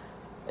route.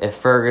 If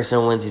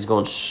Ferguson wins, he's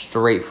going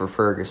straight for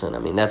Ferguson. I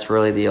mean, that's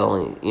really the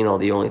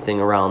only thing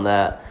around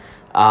that.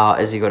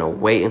 Is he going to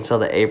wait until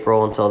the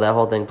April, until that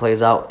whole thing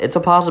plays out? It's a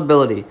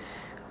possibility.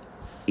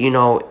 He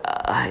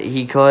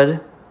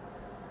could.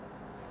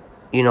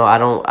 I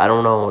don't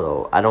know,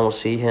 though. I don't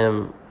see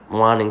him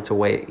wanting to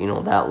wait,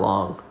 that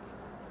long.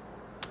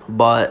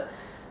 But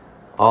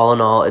all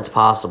in all, it's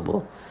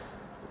possible.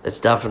 It's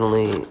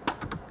definitely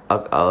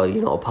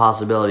a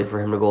possibility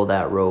for him to go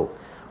that route.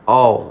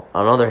 Oh,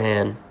 on the other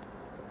hand,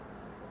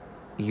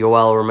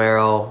 Yoel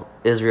Romero,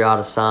 Israel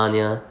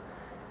Adesanya.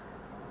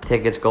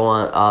 Tickets go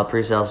on.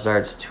 Pre-sale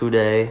starts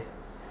today,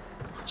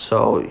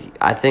 so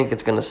I think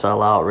it's gonna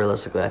sell out.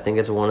 Realistically, I think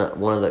it's one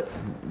of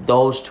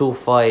those two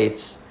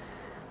fights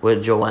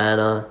with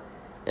Joanna,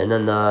 and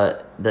then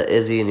the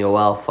Izzy and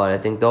Yoel fight. I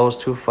think those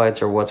two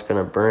fights are what's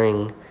gonna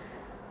bring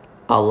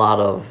a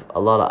lot of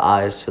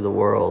eyes to the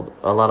world,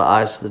 a lot of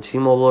eyes to the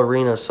T-Mobile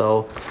Arena.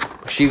 So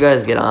make sure you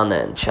guys get on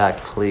that and check,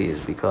 please,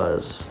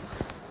 because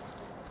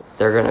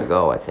they're gonna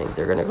go. I think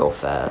they're gonna go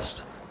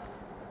fast.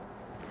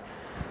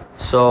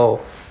 So,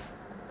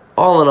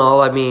 all in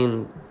all, I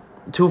mean,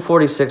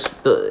 246.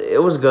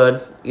 It was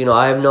good.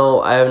 I have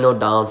no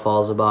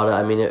downfalls about it.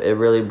 I mean, it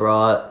really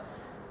brought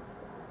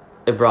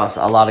a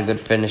lot of good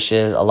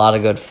finishes, a lot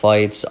of good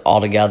fights all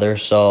together.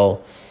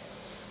 So,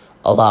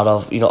 a lot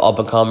of up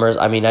and comers.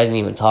 I mean, I didn't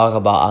even talk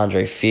about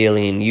Andre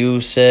Fili and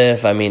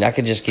Yusuf. I mean, I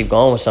could just keep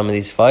going with some of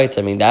these fights.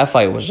 I mean, that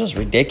fight was just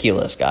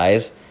ridiculous,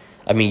 guys.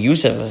 I mean,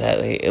 Yusuf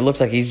it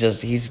looks like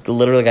he's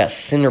literally got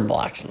cinder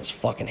blocks in his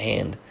fucking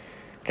hand.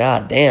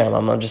 God damn,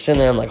 I'm just sitting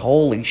there, I'm like,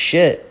 holy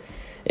shit.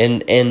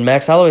 And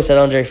Max Holloway said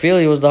Andre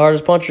Fili was the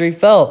hardest puncher he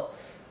felt.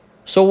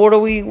 So what are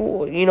we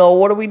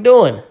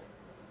doing?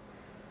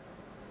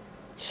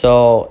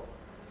 So,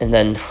 and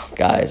then,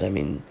 guys, I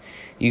mean,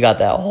 you got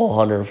that whole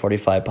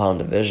 145-pound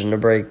division to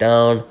break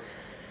down.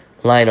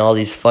 Line all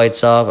these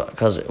fights up,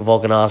 because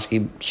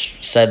Volkanovski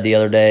said the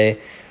other day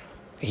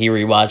he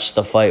rewatched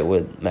the fight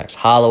with Max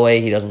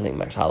Holloway. He doesn't think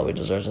Max Holloway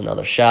deserves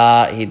another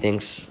shot. He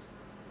thinks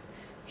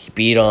he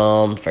beat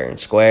him fair and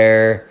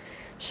square,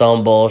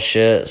 some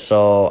bullshit.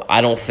 So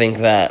I don't think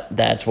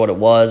that's what it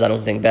was. I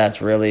don't think that's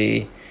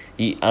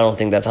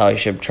how he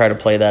should try to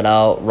play that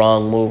out.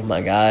 Wrong move,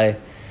 my guy.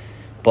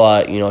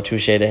 But,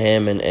 touche to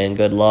him and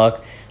good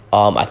luck.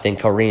 I think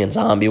Korean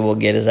Zombie will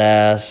get his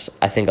ass.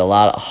 I think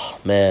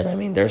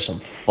there's some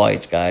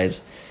fights,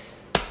 guys.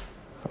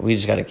 We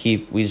just gotta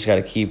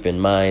keep in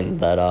mind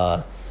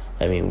that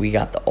we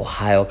got the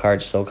Ohio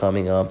card still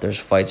coming up. There's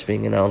fights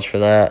being announced for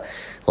that.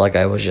 Like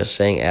I was just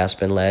saying,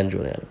 Aspen Ladd,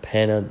 Juliana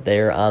Pena,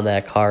 they're on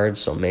that card,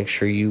 so make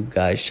sure you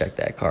guys check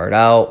that card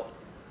out.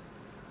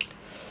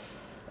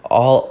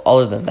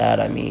 Other than that,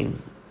 I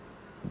mean,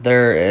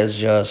 there's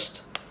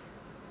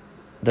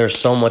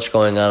so much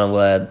going on. I'm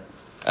glad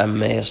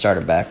MMA has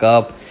started back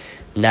up.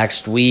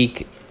 Next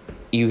week,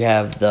 you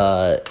have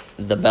the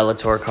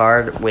Bellator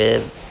card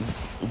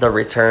with the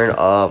return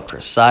of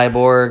Chris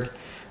Cyborg.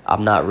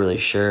 I'm not really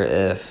sure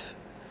if,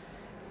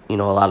 a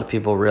lot of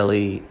people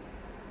really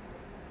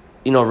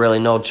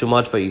know too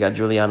much, but you got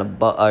Julia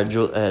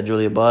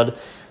Budd.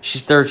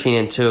 She's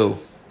 13-2,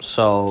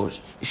 so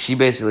she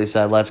basically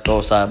said, let's go,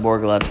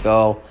 Cyborg, let's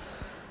go.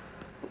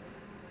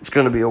 It's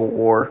going to be a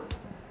war.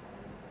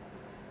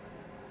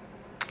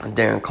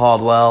 Darren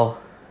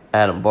Caldwell,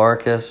 Adam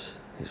Barkas,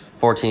 he's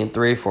 14-3,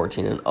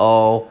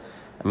 14-0.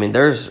 I mean,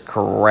 there's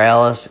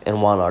Corrales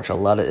and Juan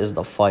Archuleta is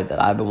the fight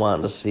that I've been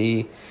wanting to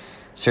see.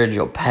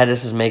 Sergio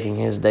Pettis is making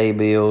his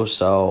debut,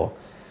 so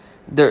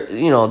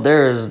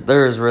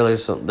there's really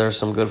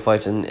some good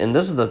fights, and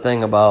this is the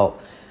thing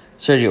about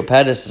Sergio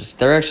Pettis is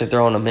they're actually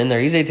throwing him in there.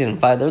 He's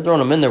 18-5. They're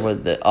throwing him in there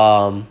with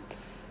a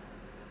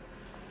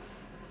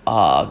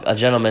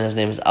gentleman. His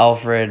name is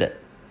Alfred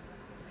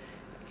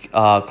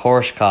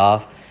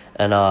Korshkov,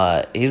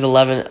 and he's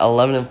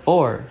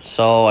 11-4.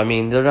 So I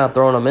mean, they're not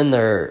throwing him in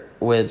there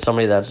with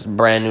somebody that's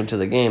brand new to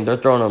the game. They're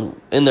throwing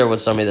him in there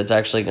with somebody that's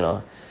actually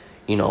gonna,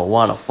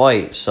 want to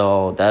fight.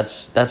 So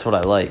that's what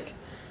I like.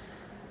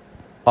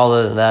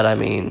 Other than that, I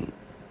mean,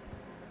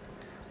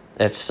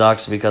 it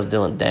sucks because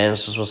Dylan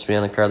Dennis was supposed to be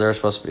on the card. There were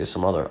supposed to be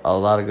a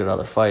lot of good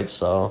other fights.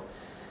 So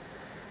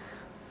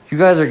you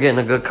guys are getting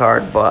a good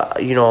card,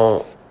 but I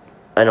know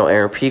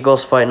Aaron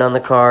Pico's fighting on the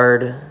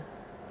card.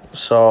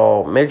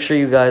 So make sure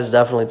you guys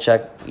definitely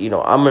check.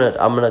 I'm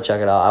gonna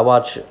check it out. I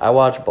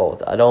watch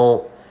both. I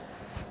don't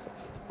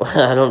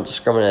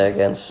discriminate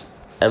against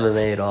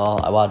MMA at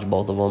all. I watch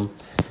both of them.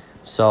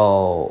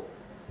 So,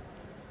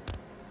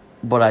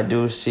 but I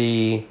do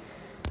see.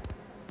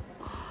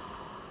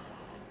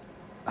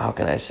 How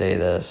can I say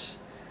this?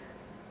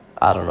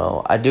 I don't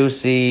know. I do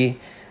see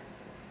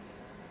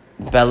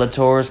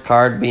Bellator's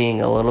card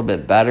being a little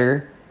bit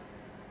better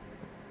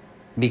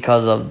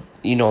because of,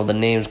 the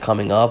names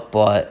coming up,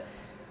 but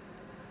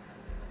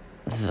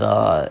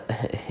the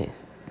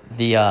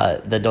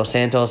the Dos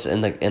Santos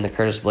and the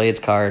Curtis Blades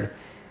card.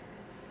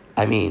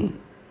 I mean,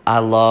 I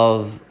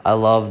love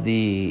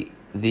the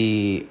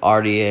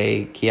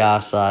RDA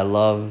Chiasa. I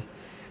love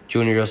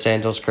Junior Dos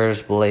Santos,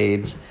 Curtis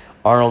Blades.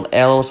 Arnold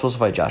Allen was supposed to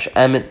fight Josh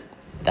Emmett.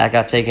 That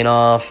got taken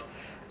off.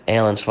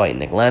 Allen's fighting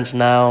Nick Lentz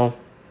now.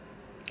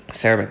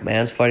 Sarah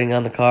McMahon's fighting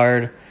on the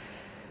card.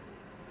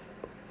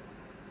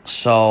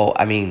 So,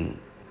 I mean,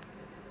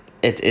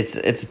 it's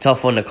a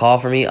tough one to call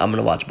for me. I'm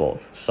gonna watch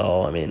both.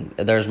 So, I mean,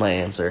 there's my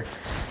answer.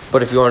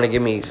 But if you want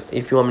me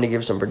to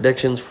give some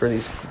predictions for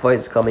these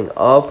fights coming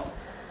up,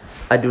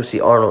 I do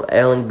see Arnold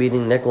Allen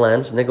beating Nick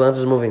Lentz. Nick Lentz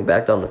is moving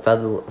back down to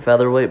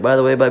featherweight, by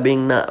the way,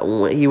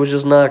 he was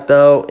just knocked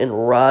out in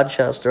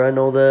Rochester. I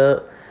know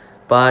that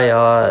by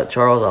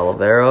Charles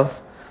Oliveira,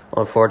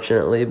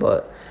 unfortunately,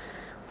 but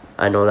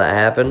I know that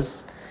happened.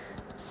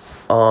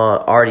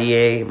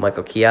 RDA,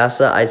 Michael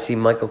Chiesa. I see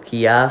Michael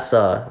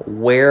Chiesa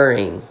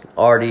wearing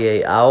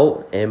RDA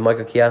out and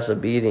Michael Chiesa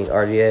beating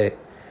RDA,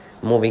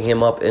 moving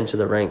him up into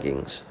the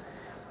rankings.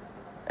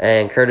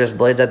 And Curtis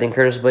Blades, I think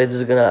Curtis Blades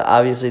is going to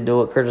obviously do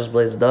what Curtis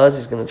Blades does.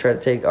 He's going to try to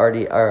take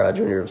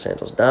Junior Dos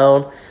Santos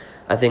down.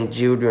 I think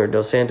Junior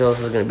Dos Santos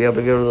is going to be able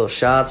to get those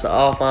shots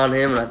off on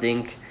him, and I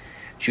think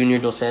Junior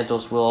Dos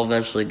Santos will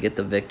eventually get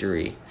the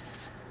victory.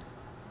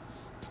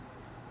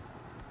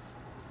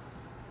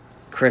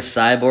 Chris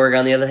Cyborg,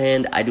 on the other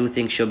hand, I do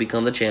think she'll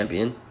become the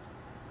champion.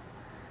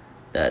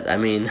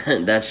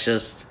 That's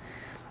just,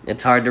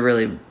 it's hard to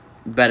really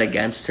bet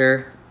against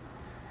her.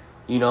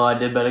 I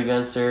did bet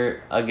against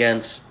her I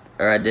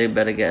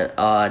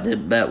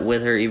did bet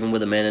with her even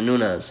with Amanda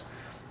Nunes.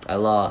 I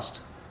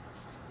lost.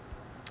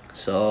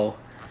 So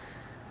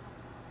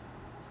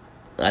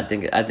I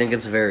think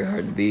it's very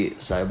hard to beat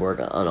Cyborg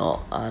on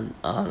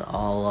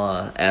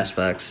all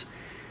aspects.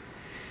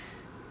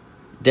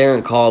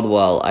 Darren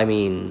Caldwell,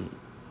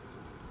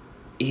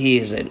 he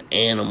is an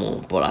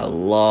animal, but I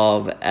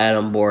love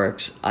Adam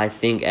Borks. I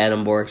think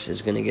Adam Borks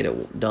is going to get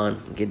it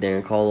done. Get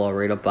Darren Caldwell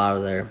right up out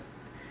of there.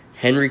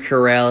 Henry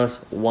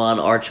Corrales, Juan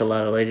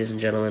Archuleta, ladies and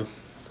gentlemen.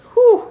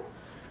 Whew.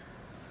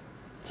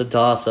 It's a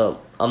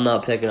toss-up. I'm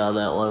not picking on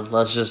that one.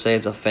 Let's just say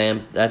that's a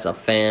fan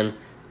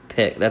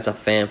pick. That's a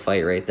fan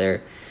fight right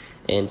there.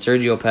 And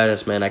Sergio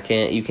Pettis, man,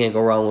 you can't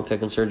go wrong with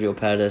picking Sergio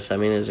Pettis.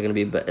 It's going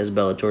to be his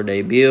Bellator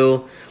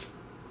debut.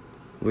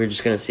 We're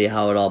just going to see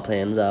how it all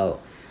plans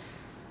out.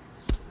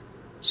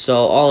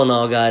 So, all in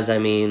all, guys, I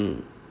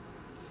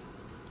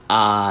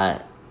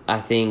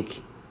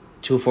think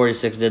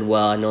 246 did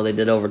well. I know they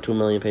did over 2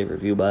 million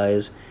pay-per-view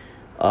buys.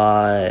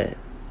 I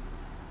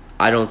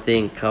don't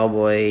think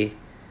Cowboy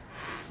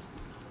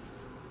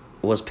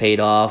was paid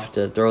off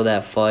to throw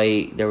that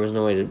fight. There was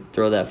no way to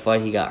throw that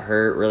fight. He got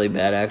hurt really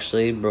bad,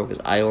 actually. Broke his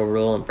eye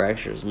orbital and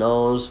fractured his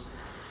nose.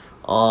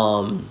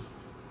 And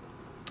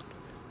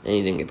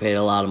he didn't get paid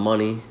a lot of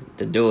money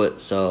to do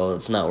it, so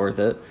it's not worth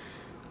it.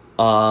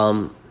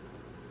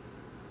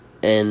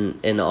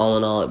 And all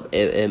in all,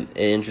 it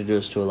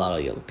introduced to a lot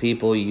of young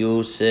people.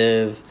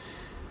 Yusuf.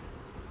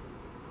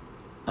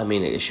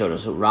 It showed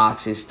us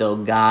Roxy still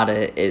got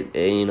it.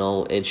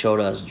 It showed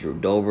us Drew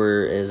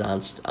Dober is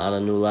on a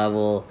new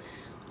level.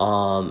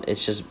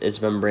 It's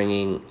been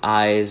bringing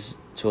eyes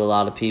to a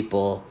lot of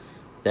people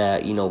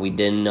that we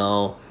didn't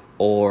know,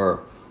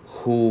 or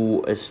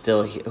who's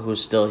still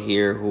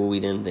here, who we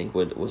didn't think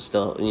was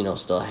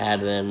still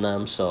had it in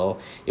them. So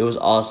it was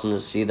awesome to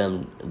see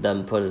them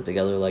put it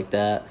together like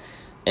that.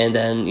 And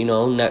then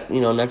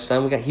next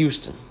time we got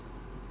Houston.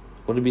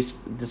 We'll be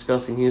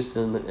discussing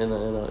Houston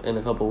in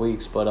a couple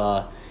weeks,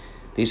 but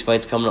these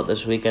fights coming up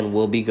this weekend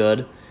will be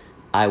good.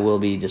 I will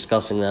be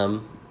discussing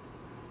them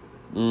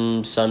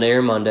Sunday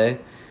or Monday,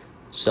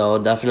 so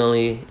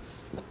definitely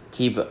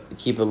keep a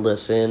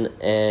listen,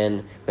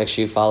 and make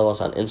sure you follow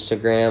us on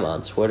Instagram,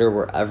 on Twitter.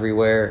 We're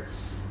everywhere.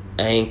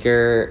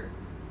 Anchor,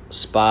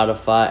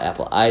 Spotify,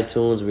 Apple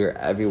iTunes, we are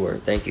everywhere.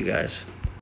 Thank you, guys.